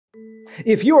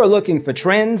If you are looking for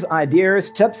trends,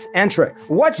 ideas, tips, and tricks,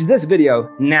 watch this video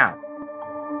now.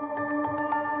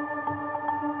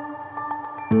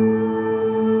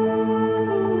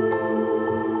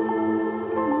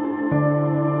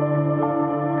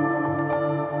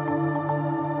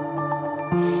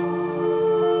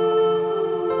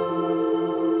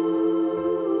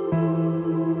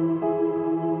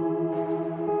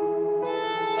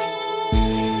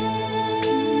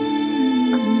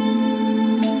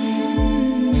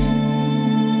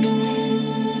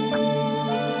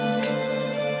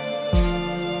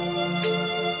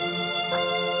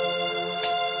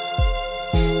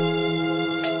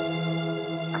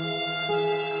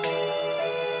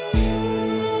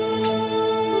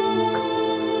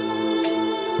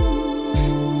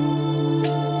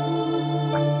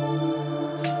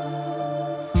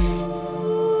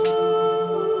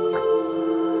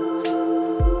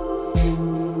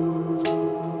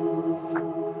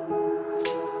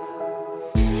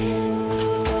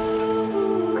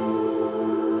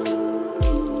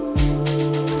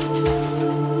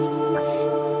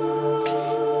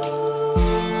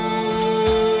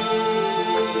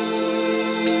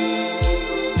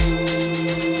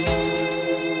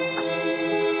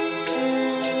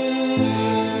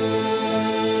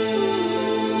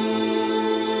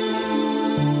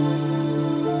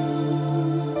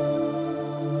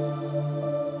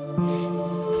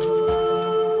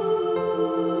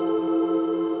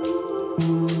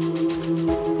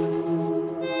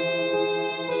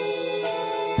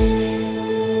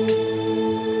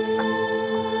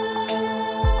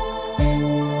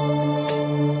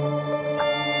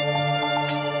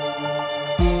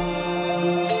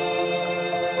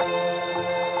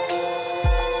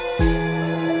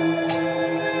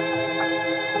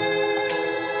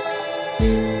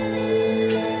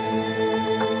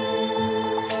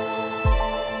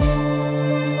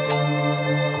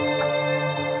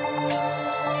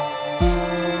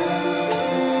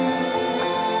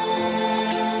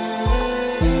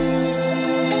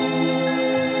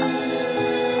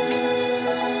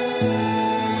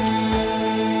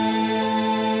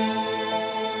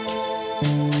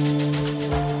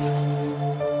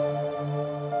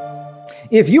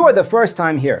 If you are the first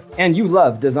time here and you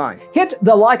love design, hit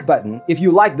the like button if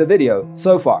you like the video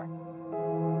so far.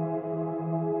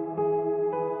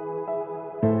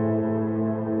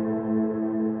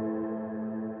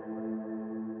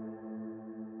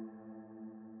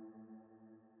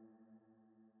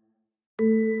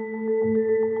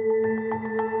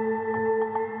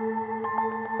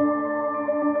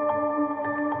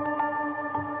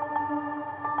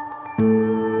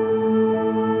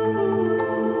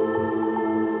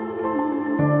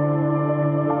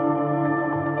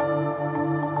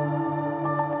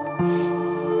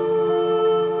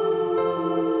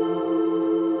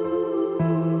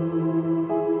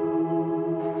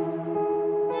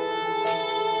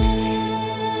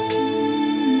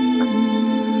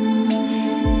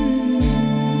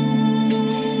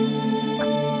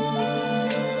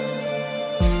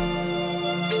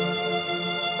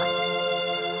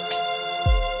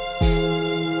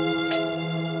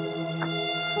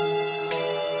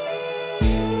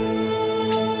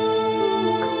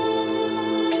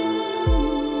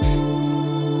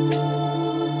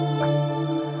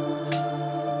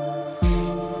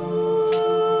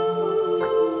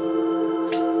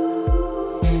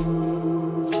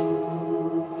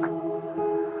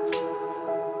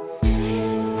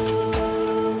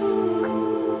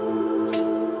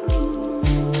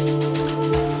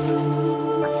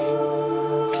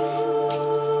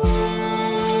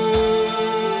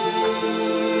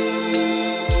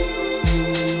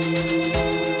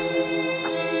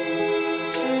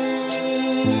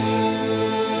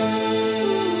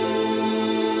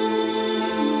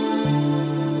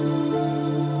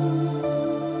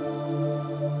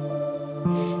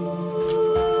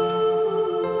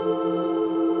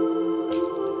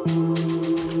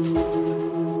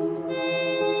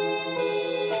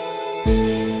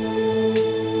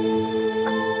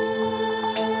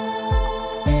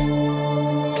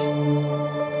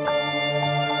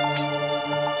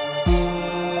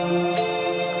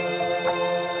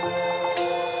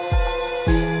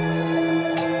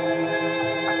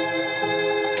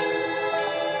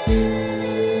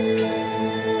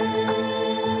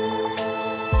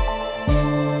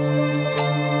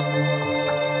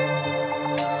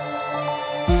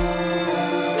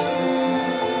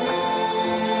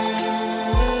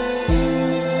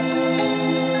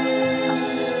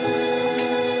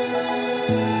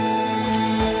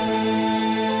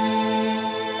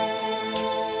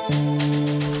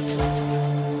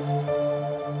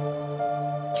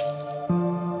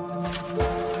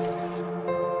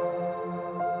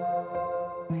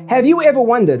 Have you ever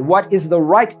wondered what is the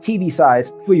right TV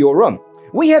size for your room?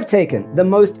 We have taken the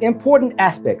most important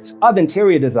aspects of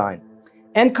interior design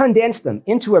and condensed them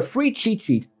into a free cheat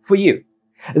sheet for you.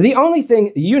 The only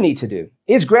thing you need to do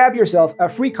is grab yourself a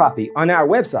free copy on our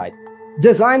website,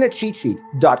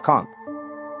 designercheatsheet.com.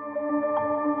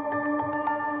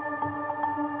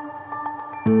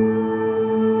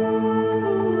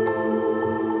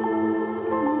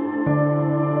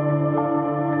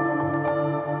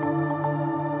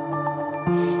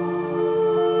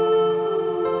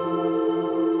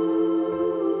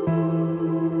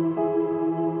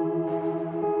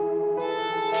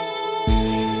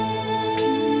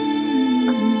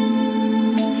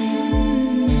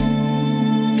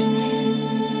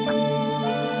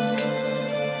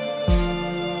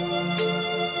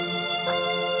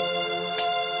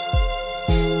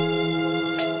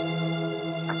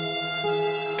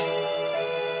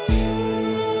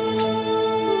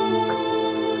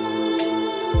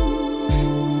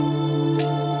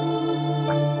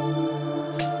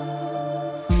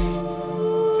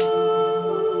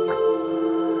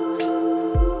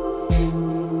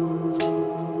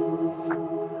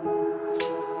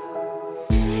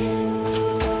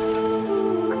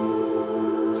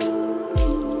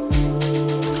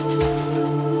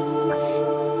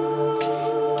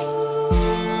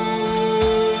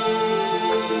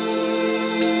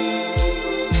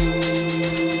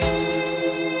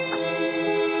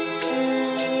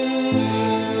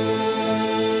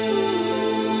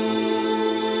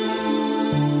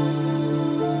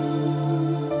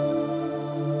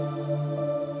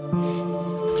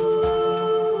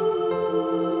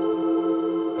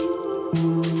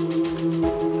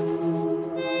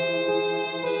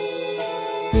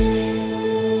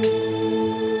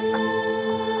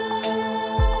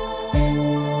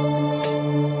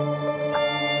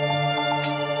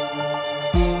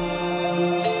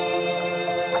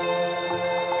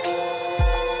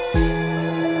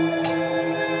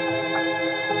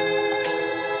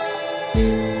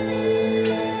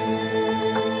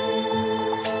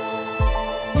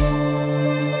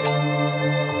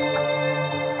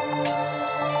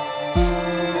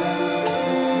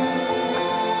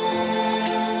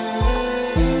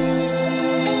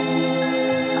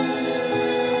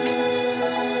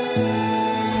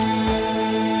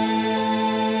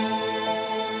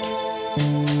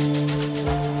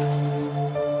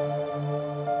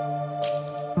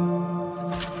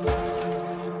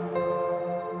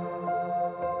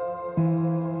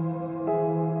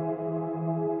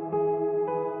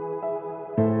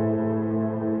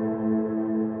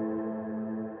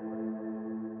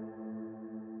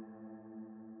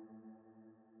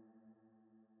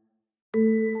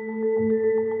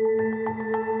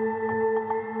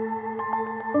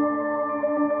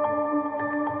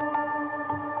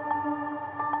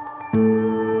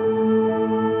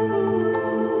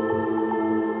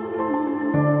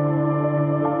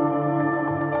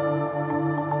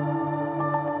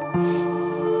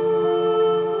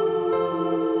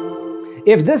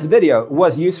 If this video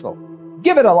was useful,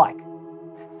 give it a like.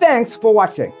 Thanks for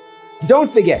watching.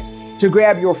 Don't forget to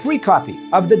grab your free copy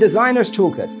of the Designer's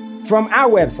Toolkit from our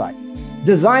website,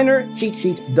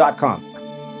 designercheatsheet.com.